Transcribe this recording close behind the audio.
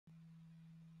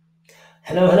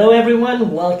Hello, hello,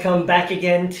 everyone. Welcome back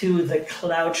again to the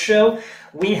Cloud Show.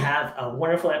 We have a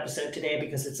wonderful episode today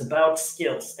because it's about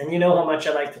skills. And you know how much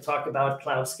I like to talk about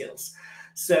cloud skills.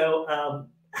 So,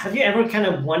 have you ever kind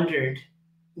of wondered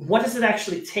what does it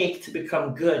actually take to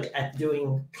become good at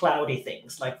doing cloudy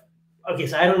things? Like, okay,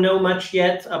 so I don't know much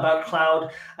yet about cloud.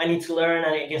 I need to learn.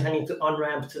 I guess I need to on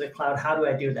ramp to the cloud. How do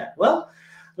I do that? Well,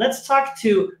 let's talk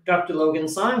to Dr. Logan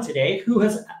Song today, who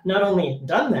has not only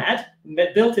done that,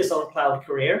 but built his own cloud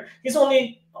career. He's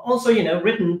also,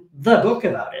 written the book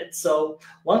about it. So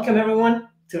welcome everyone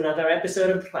to another episode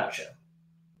of the Cloud Show.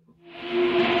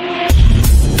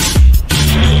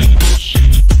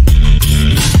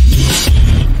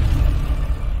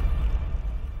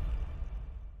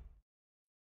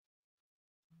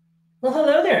 Well,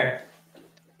 hello there.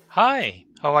 Hi,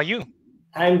 how are you?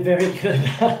 I'm very good.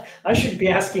 I should be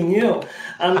asking you.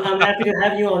 I'm happy to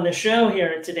have you on the show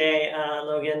here today,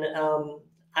 Logan.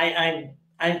 I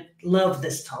love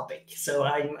this topic, so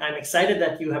I'm excited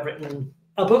that you have written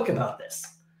a book about this.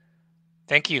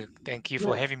 Thank you. Thank you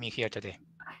for Yeah, having me here today.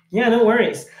 yeah, no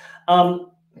worries.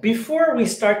 Before we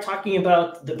start talking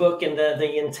about the book and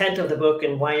the intent of the book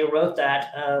and why you wrote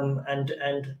that,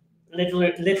 and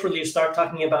literally start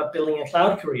talking about building a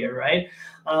cloud career, right?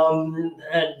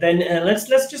 Then let's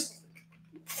just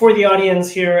for the audience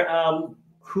here,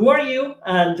 who are you?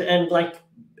 And like,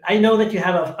 I know that you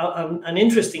have an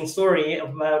interesting story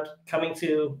about coming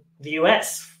to the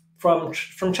US from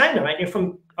China, right?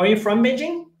 Are you from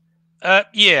Beijing?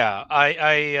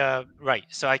 Yeah, right.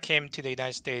 So I came to the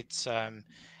United States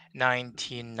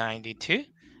 1992,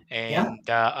 Yeah. and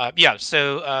yeah.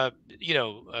 So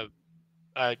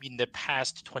in the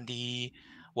past 20,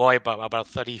 well, about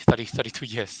 32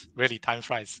 years. Really, time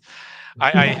flies.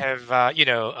 I have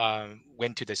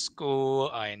went to the school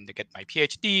and get my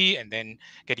PhD, and then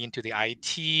get into the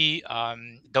IT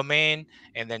domain,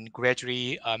 and then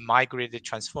gradually migrated,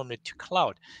 transformed it to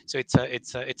cloud. So it's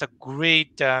a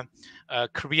great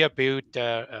career build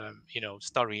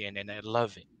story, and I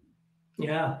love it.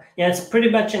 Yeah, yeah, it's pretty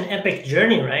much an epic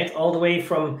journey, right? All the way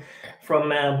from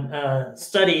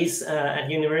studies at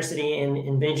university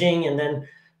in Beijing, and then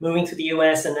moving to the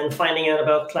US, and then finding out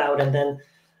about cloud, and then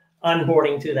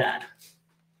onboarding to that.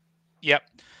 Yep.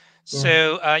 Yeah,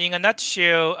 So, in a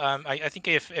nutshell, I think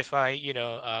if I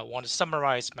want to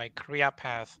summarize my career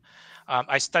path,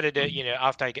 I studied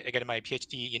after I get my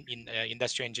PhD in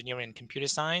industrial engineering and computer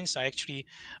science. I actually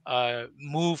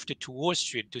moved to Wall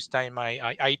Street to start my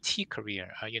IT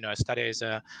career. I started as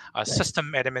a nice.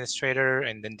 system administrator,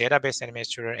 and then database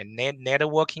administrator, and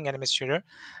networking administrator,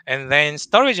 and then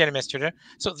storage administrator.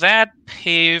 So that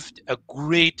paved a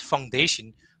great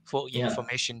foundation for Yeah,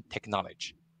 information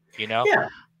technology. You know. yeah.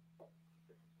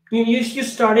 You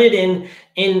started in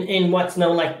what's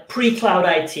known like pre-cloud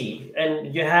IT,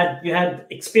 and you had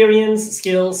experience,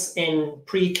 skills in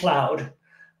pre-cloud,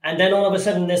 and then all of a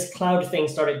sudden this cloud thing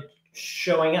started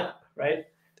showing up, right?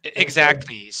 And so,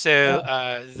 Exactly. So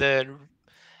yeah,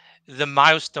 the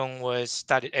milestone was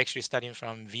actually starting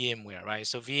from VMware, right?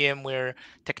 So VMware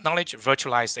technology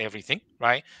virtualized everything,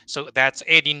 right? So that's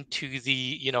adding to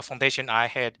the foundation I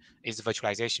had is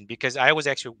virtualization, because I was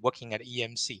actually working at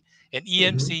EMC, and mhm,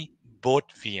 EMC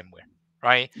bought VMware,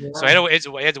 right? So yeah,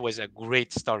 it was a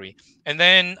great story. And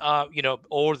then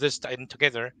all this started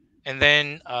together, and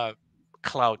then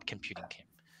cloud computing came.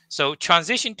 So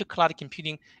transition to cloud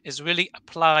computing is really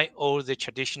apply all the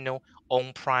traditional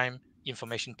on-prem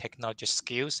information technology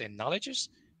skills and knowledges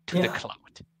to the yeah,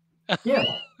 cloud. yeah,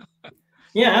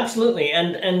 yeah, absolutely.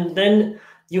 And then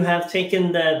you have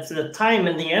taken the time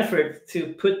and the effort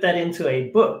to put that into a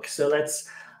book. So let's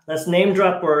name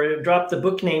drop or drop the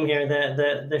book name here.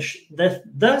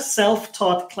 The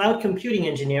self-taught cloud computing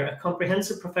engineer, a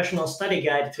comprehensive professional study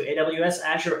guide to AWS,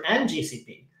 Azure, and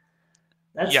GCP.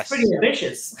 That's pretty Yes.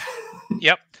 ambitious.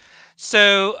 Yep.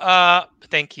 So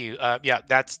thank you. Yeah,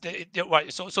 that's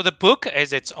right. So the book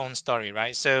is its own story,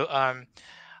 right? So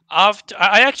after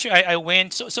I actually I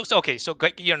went so okay, so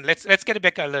let's get it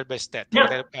back a little bit step, take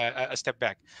Yeah. a step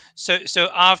back. So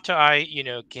after I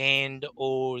gained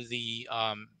all the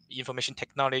information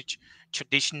technology,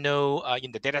 traditional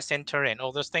in the data center and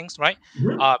all those things, right?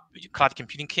 Mhm. uh Cloud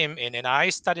computing came in, and I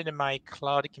started my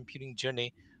cloud computing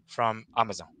journey from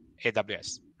Amazon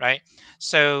AWS, right?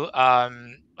 So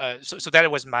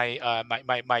that was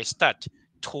my start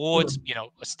towards Mm.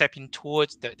 stepping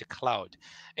towards the cloud.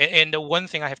 And the one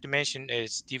thing I have to mention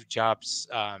is Steve Jobs,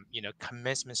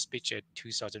 commencement speech at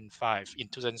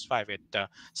 2005 at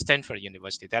Stanford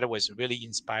University. That was really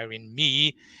inspiring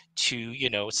me to,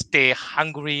 stay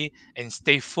hungry and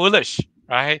stay foolish,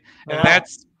 right? And Wow.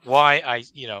 why I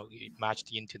matched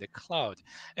into the cloud.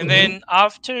 And Mm-hmm. then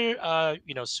after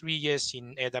 3 years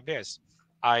in AWS,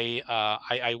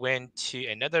 I went to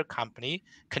another company,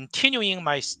 continuing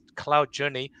my cloud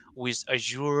journey with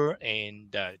Azure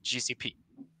and GCP.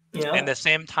 And Yeah. the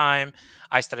same time,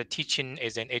 I started teaching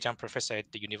as an adjunct professor at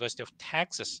the University of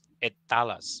Texas at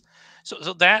Dallas.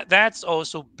 So that's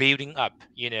also building up,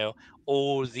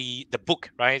 all the book,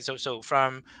 right? So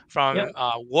from Yep.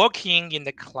 working in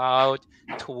the cloud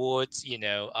towards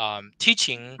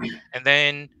teaching, and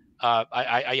then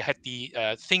I had the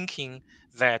thinking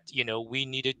that we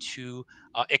needed to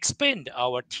expand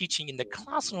our teaching in the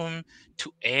classroom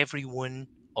to everyone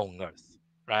on Earth,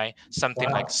 right?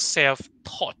 Something like Wow.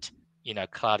 self-taught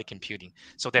cloud computing,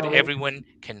 so that Amazing. everyone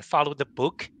can follow the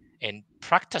book and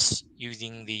practice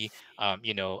using the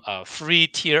free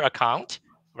tier account,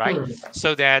 right? Hmm.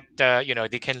 So that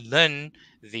they can learn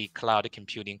the cloud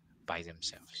computing by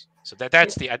themselves. So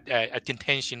that's the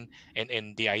intention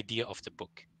and the idea of the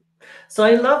book. So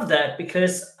I love that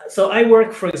because so I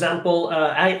work, for example,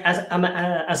 I'm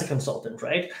as a consultant,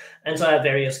 right? And so I have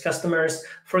various customers.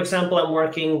 For example, I'm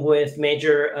working with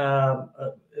major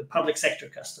public sector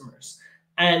customers,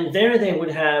 and there they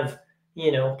would have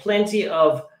plenty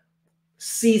of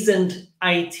seasoned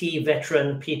IT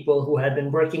veteran people who had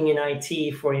been working in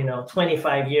IT for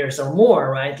 25 years or more,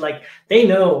 right? Like they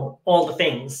know all the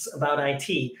things about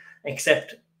IT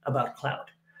except about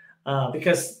cloud,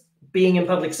 because being in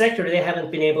public sector, they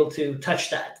haven't been able to touch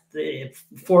that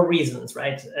for reasons,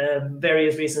 right?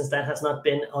 Various reasons that has not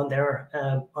been on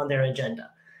their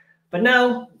agenda. But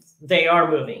now they are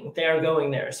moving, they are going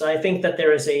there. So I think that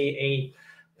there is a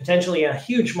potentially a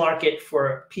huge market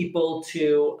for people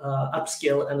to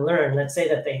upskill and learn. Let's say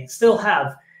that they still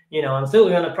have, I'm still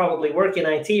going to probably work in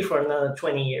IT for another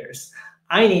 20 years.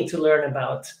 I need to learn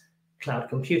about cloud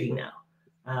computing now.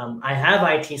 I have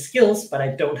IT skills, but I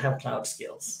don't have cloud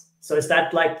skills. So is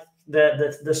that like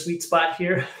the sweet spot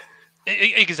here?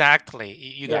 Exactly,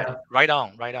 you got Yeah. it right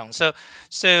on, right on. So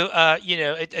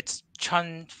it's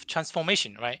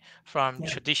transformation, right, from Yeah.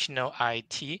 traditional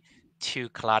IT to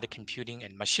cloud computing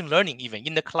and machine learning, even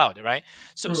in the cloud, right?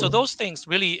 So Mm. those things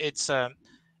really,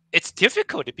 it's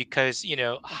difficult because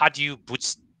how do you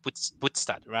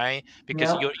bootstrap, right?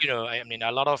 Because Yeah. I mean,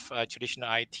 a lot of traditional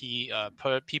IT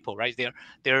per people, right?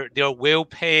 They're well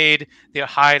paid, they're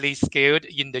highly skilled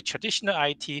in the traditional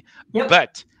IT, Yep.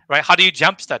 but right, how do you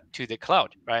jumpstart to the cloud,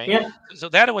 right? Yeah. So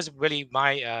that was really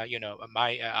my my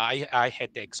I had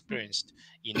the experience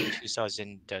in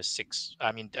 2006,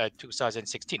 I mean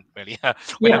 2016, really,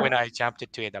 when Yeah. I jumped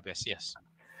into AWS. Yes.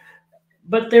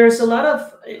 But there's a lot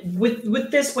of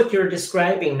with this what you're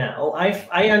describing now.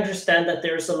 I understand that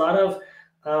there's a lot of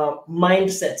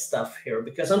mindset stuff here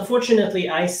because unfortunately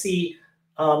I see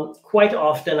quite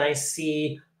often I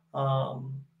see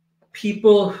um,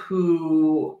 people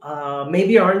who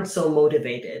maybe aren't so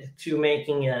motivated to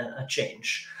making a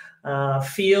change,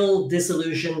 feel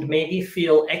disillusioned, maybe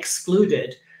feel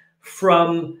excluded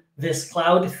from this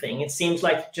cloud thing. It seems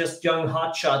like just young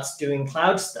hotshots doing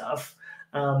cloud stuff.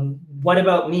 What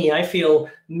about me? I feel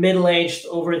middle-aged,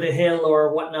 over the hill,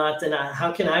 or whatnot, and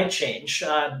how can I change?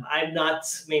 I'm not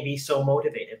maybe so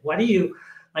motivated. What do you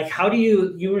like? How do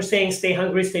you? You were saying stay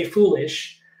hungry, stay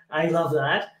foolish. I love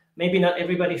that. Maybe not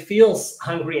everybody feels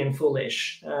hungry and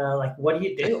foolish. Like, what do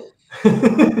you do?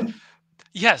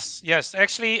 Yes, yes.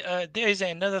 Actually, there is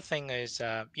another thing is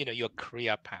your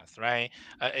career path, right?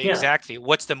 Yeah, Exactly.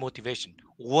 What's the motivation?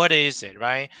 What is it,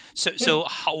 right? So yeah,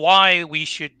 why we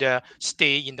should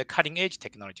stay in the cutting edge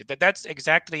technology? That's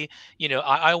exactly,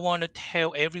 I want to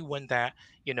tell everyone that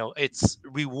it's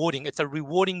rewarding. It's a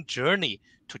rewarding journey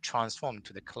to transform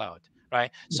to the cloud, right?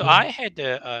 So mhm, I had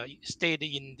stayed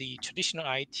in the traditional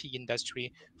IT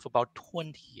industry for about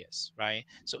 20 years, right?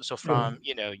 So mm, from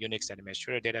Unix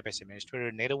administrator, database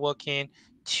administrator, networking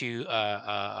to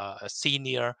a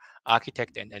senior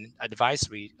architect and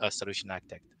advisory solution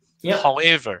architect. yeah,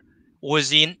 However,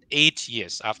 within 8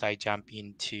 years after I jumped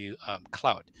into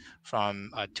cloud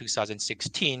from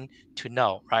 2016 to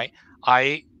now, right?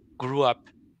 I grew up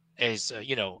as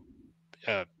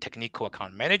a technical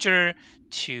account manager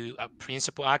to a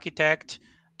principal architect,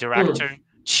 mm, director,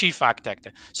 chief architect.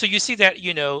 So you see that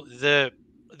the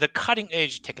cutting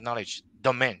edge technology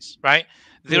domains, right?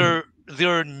 mm,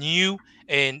 They're new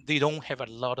and they don't have a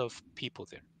lot of people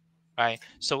there, right?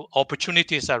 So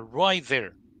opportunities are right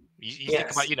there. You think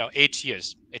about yes. 8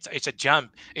 years. It's a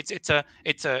jump. It's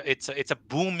a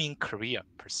booming career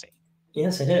per se.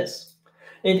 Yes, it is.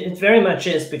 It very much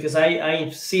is because I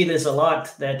see this a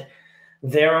lot that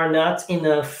there are not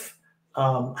enough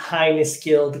highly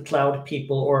skilled cloud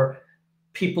people or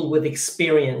people with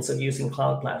experience of using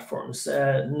cloud platforms,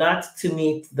 not to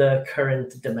meet the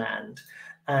current demand.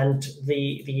 And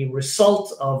the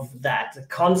result of that, the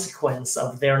consequence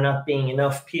of there not being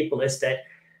enough people, is that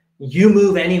you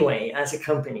move anyway as a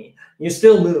company. You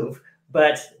still move,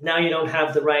 but now you don't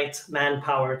have the right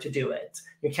manpower to do it.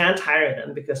 You can't hire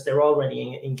them because they're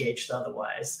already engaged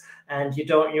otherwise. And you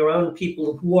don't, your own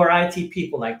people who are IT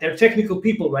people, like they're technical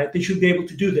people, right? They should be able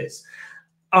to do this,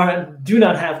 do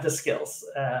not have the skills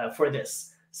for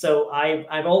this. So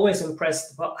I'm always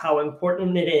impressed about how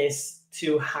important it is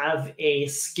to have a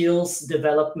skills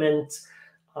development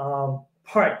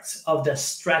part of the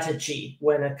strategy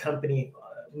when a company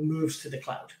moves to the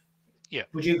cloud. Yeah.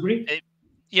 Would you agree?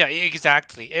 Yeah,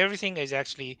 exactly. Everything is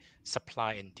actually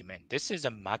supply and demand. This is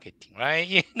a marketing, right?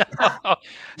 You know.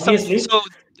 So Obviously. so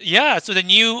yeah, so the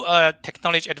new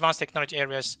technology, advanced technology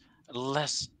areas,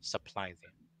 less supply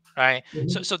there, right?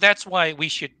 Mhm. So that's why we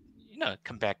should,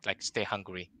 come back, like, stay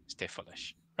hungry, stay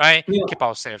foolish, right? Yeah. Keep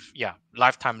ourselves, yeah,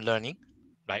 lifetime learning,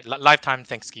 right? Lifetime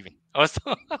Thanksgiving also.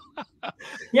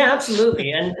 Yeah,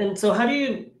 absolutely. And so how do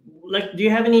you, like, do you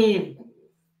have any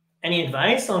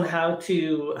advice on how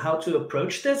to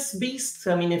approach this beast?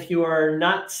 I mean, if you are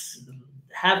not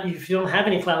if you don't have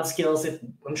any cloud skills,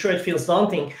 I'm sure it feels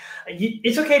daunting.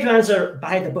 It's okay to answer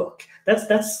by the book.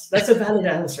 That's a valid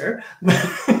answer.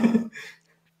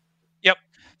 Yep.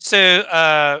 So,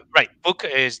 right, book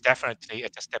is definitely a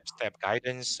step-step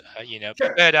guidance,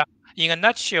 Sure. but in a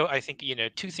nutshell, I think,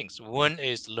 two things. One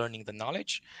is learning the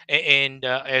knowledge, and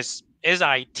as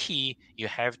IT, you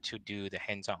have to do the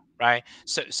hands-on, right?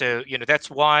 So that's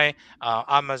why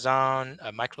Amazon,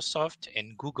 Microsoft,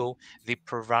 and Google, they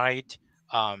provide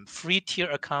free tier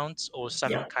accounts or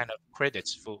some Yeah. kind of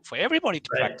credits for everybody to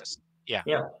Right. practice. Yeah.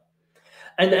 Yeah.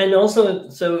 And also,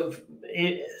 so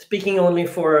speaking only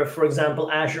for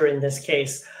example, Azure in this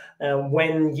case,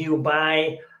 when you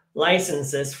buy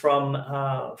licenses from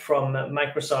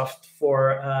Microsoft for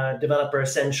developer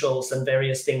essentials and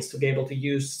various things to be able to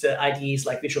use IDEs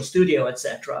like Visual Studio,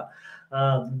 etc.,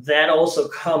 that also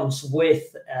comes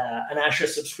with an Azure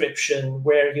subscription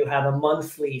where you have a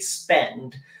monthly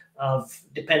spend of,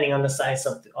 depending on the size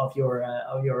of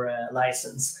your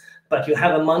license, but you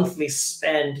have a monthly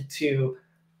spend to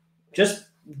just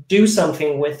do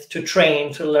something with, to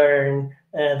train, to learn,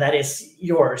 that is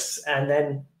yours. And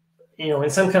then, in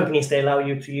some companies, they allow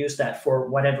you to use that for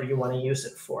whatever you want to use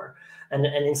it for. And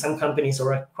in some companies,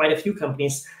 or quite a few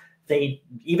companies, they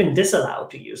even disallow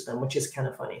to use them, which is kind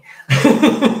of funny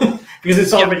because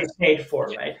it's Yep. already paid for,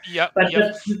 Yep. right? Yep. But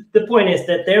Yep. the point is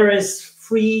that there is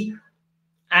free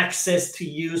access to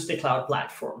use the cloud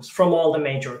platforms from all the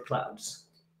major clouds.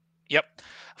 Yep. Yeah,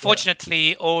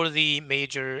 Fortunately, all the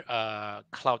major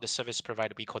cloud service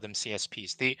provider, we call them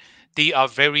CSPs, they are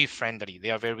very friendly.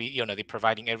 They are very, they're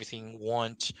providing everything you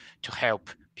want to help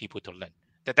people to learn.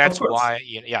 of That's course. why,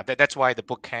 that's why the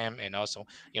bootcamp, and also,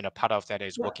 part of that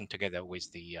is Yeah. working together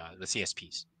with the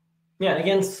CSPs. Yeah,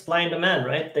 again, supply and demand,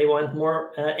 right? They want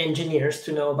more engineers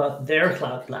to know about their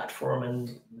cloud platform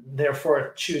and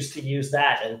therefore choose to use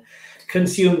that and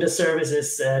consume the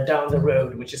services down the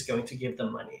road, which is going to give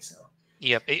them money. So,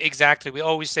 Yep, exactly. We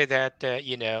always say that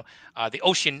the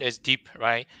ocean is deep,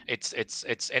 right?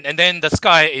 And then the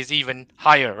sky is even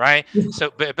higher, right?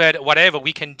 So, but whatever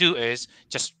we can do is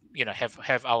just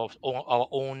have our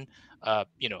own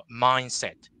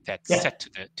mindset that's yeah, set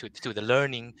to the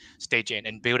learning stage,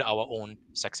 and build our own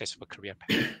successful career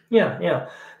path. yeah, yeah.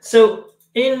 So,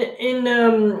 in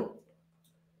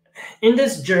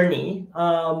this journey,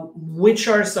 which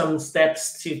are some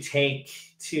steps to take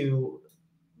to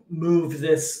move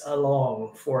this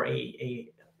along for a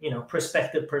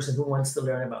prospective person who wants to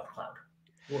learn about cloud?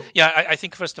 Well, Yeah, I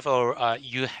think first of all,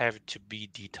 you have to be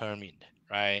determined,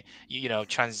 right?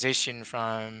 Transition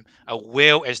from a mhm.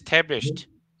 well-established,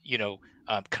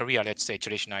 career, let's say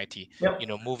traditional IT, Yep.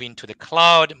 moving to the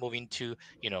cloud, moving to,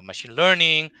 machine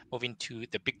learning, moving to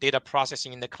the big data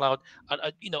processing in the cloud.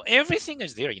 Everything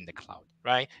is there in the cloud,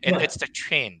 right? And Yeah. it's the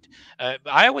trend.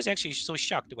 I was actually so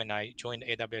shocked when I joined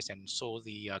AWS and saw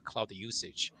the cloud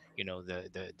usage.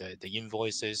 The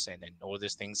invoices and all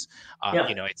these things.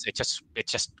 Yeah.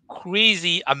 It's just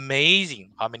crazy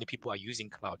amazing how many people are using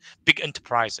cloud. Big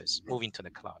enterprises moving to the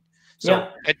cloud. So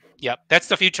Yeah. yeah, that's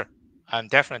the future.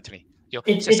 Definitely. So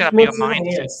set It up your most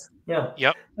certainly mindset. is. Yeah.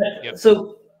 Yep. Yep.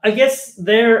 So I guess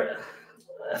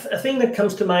a thing that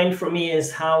comes to mind for me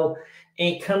is how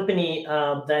a company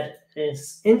that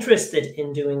is interested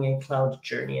in doing a cloud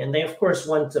journey, and they of course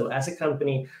want to, as a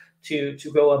company, to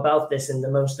go about this in the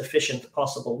most efficient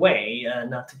possible way,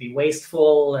 not to be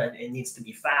wasteful, and it needs to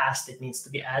be fast, it needs to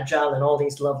be agile, and all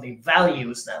these lovely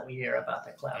values that we hear about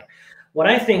the cloud. What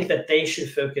I think that they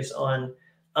should focus on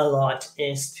a lot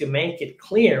is to make it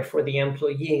clear for the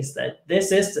employees that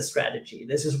this is the strategy,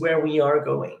 this is where we are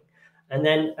going. And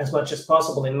then, as much as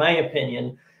possible, in my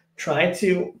opinion, try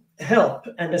to help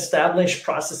and establish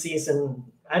processes, and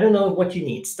I don't know what you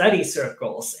need, study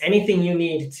circles, anything you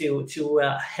need to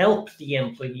help the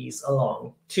employees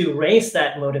along, to raise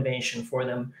that motivation for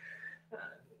them,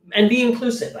 and be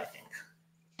inclusive, I think.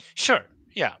 Sure.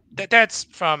 Yeah, that's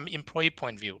from employee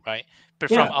point of view, right? But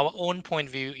from Yeah, our own point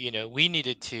of view, we need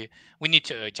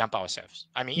to jump ourselves.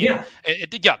 I mean, yeah,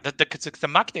 yeah, the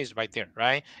market is right there,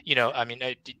 right? I mean,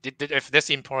 if this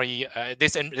employee,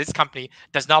 this company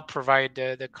does not provide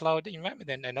the cloud environment,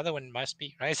 then another one must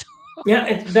be, right?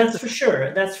 yeah. That's for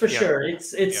sure. That's for Yeah, sure. yeah,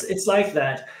 It's like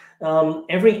that.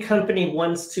 Every company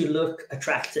wants to look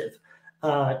attractive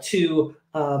to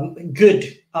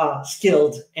good,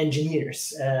 skilled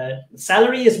engineers.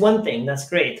 Salary is one thing, that's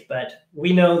great, but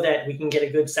we know that we can get a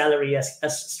good salary as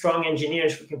strong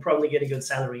engineers. We can probably get a good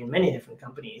salary in many different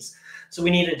companies. So we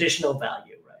need additional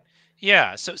value, right?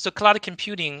 yeah. So cloud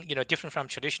computing, different from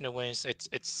traditional ones, it's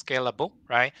scalable,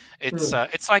 right? Mm.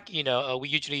 It's like we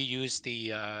usually use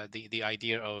the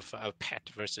idea of a pet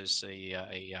versus a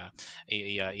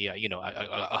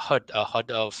herd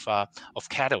of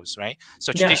cattle, right?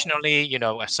 So Yeah. traditionally,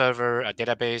 a server, a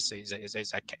database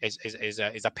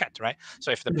is a pet, right?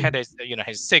 So if the pet Mm.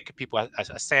 is sick, people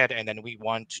are sad, and then we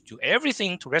want to do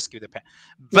everything to rescue the pet.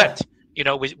 Yeah. But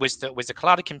with the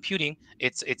cloud computing,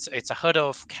 it's a herd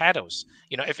of cattle.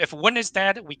 If one is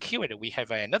dead, we kill it, we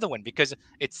have another one, because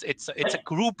it's a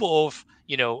group of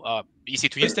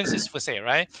EC2 instances, for say,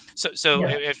 right? So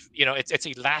Yeah. if it's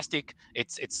elastic,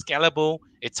 it's scalable,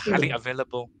 it's highly Mm.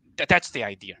 available. That's the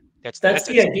idea. that's That's that's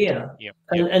the that's the idea. idea. Yeah,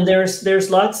 yeah, And there's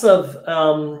lots of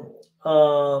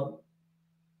uh,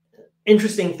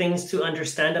 interesting things to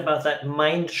understand about that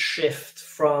mind shift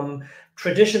from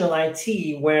traditional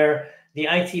IT, where the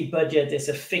IT budget is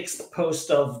a fixed post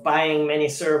of buying many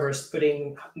servers,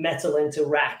 putting metal into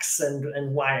racks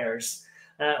and wires,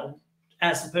 uh,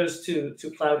 as opposed to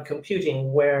cloud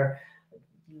computing, where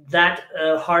that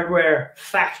hardware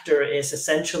factor is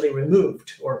essentially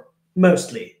removed, or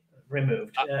mostly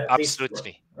removed, at least for,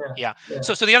 absolutely. yeah, Yeah. yeah,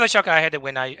 So the other shock I had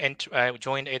when I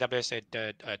joined AWS at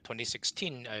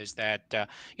 2016 is that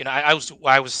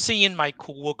I was seeing my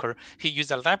coworker. He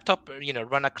used a laptop,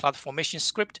 run a cloud formation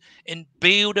script and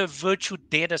build a virtual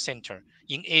data center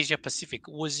in Asia Pacific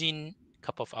within a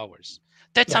couple of hours.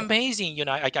 That's yeah. amazing.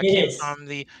 I It came is. from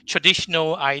the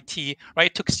traditional IT, right?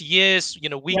 It took years,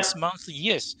 Yeah, weeks, months,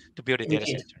 years to build a data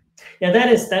indeed. center. Yeah,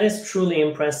 that is truly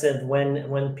impressive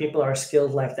when people are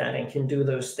skilled like that and can do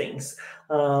those things.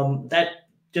 That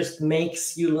just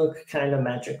makes you look kind of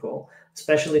magical,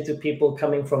 especially to people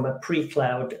coming from a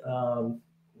pre-cloud,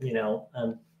 you know,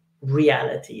 um,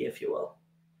 reality, if you will.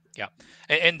 Yeah,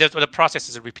 and the process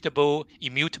is repeatable,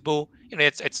 immutable.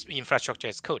 It's infrastructure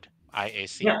as code,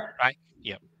 IAC, Yeah, right?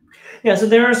 Yeah, yeah. So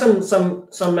there are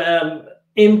some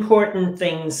important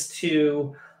things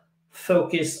to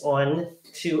focus on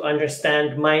to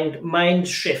understand mind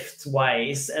shift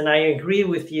wise, and I agree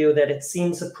with you that it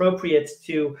seems appropriate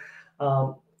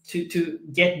um, to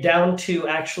get down to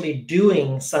actually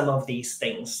doing some of these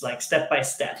things, like step by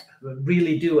step,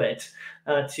 really do it,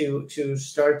 to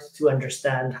start to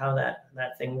understand how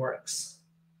that thing works.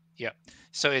 yeah.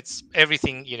 So it's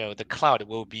everything. The cloud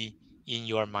will be in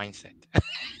your mindset.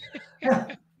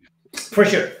 Yeah, for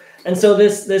sure. And so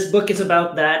this book is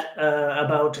about that,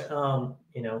 about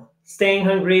staying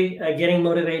hungry, getting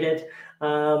motivated,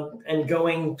 and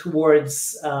going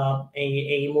towards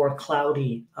a more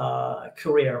cloudy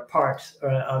career part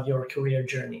of your career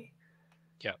journey.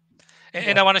 Yeah, and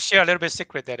Yeah. I want to share a little bit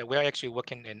secret that we're actually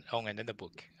working on another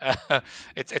book.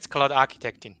 It's cloud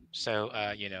architecting. So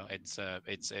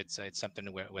it's something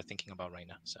we're thinking about right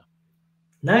now. So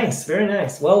Nice, very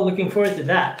nice. Well, looking forward to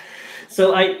that.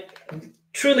 So I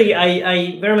truly,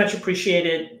 I very much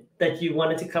appreciated that you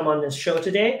wanted to come on this show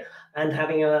today and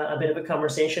having a bit of a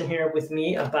conversation here with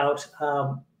me about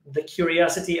the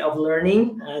curiosity of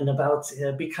learning and about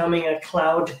becoming a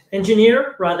cloud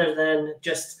engineer rather than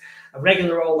just a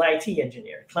regular old IT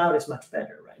engineer. Cloud is much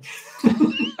better, right?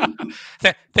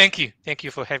 thank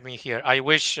you for having me here. I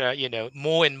wish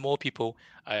more and more people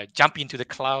jump into the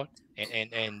cloud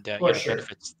and For sure.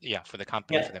 benefits, yeah, for the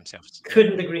company, Yeah. for themselves. Yeah.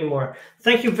 Couldn't agree more.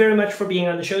 Thank you very much for being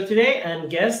on the show today, and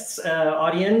guests,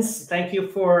 audience. Thank you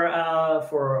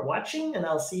for watching, and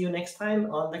I'll see you next time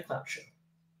on the Cloud Show.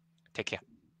 Take care.